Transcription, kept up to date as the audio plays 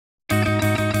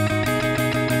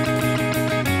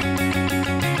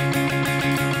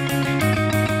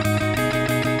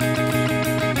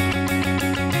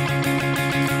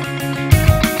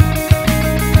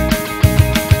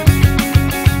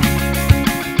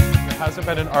hasn't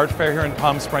been an art fair here in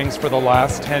Palm Springs for the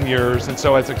last 10 years, and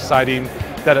so it's exciting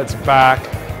that it's back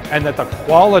and that the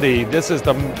quality, this is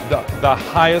the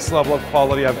highest level of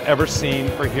quality I've ever seen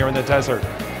for here in the desert.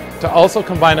 To also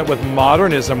combine it with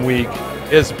Modernism Week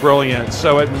is brilliant.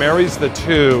 So it marries the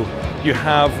two. You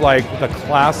have like the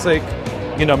classic,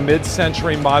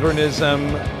 mid-century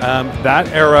modernism, that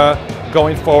era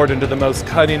going forward into the most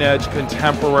cutting-edge,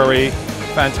 contemporary,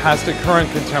 fantastic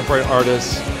current contemporary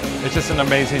artists. It's just an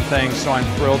amazing thing, so I'm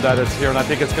thrilled that it's here, and I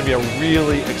think it's going to be a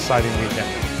really exciting weekend.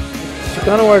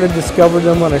 Chicano art, I discovered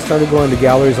them when I started going to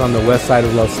galleries on the west side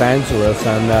of Los Angeles,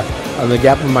 and the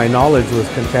gap in my knowledge was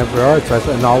contemporary art,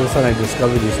 and all of a sudden I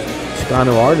discovered these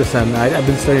Chicano artists, and I've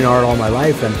been studying art all my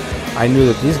life, and I knew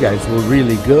that these guys were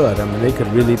really good. I mean, they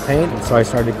could really paint, and so I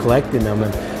started collecting them,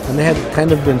 and they had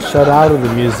kind of been shut out of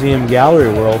the museum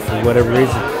gallery world for whatever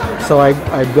reason. So I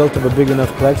built up a big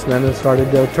enough collection and then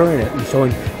started touring it and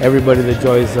showing everybody the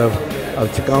joys of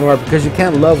Chicano art, because you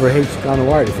can't love or hate Chicano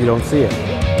art if you don't see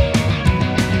it.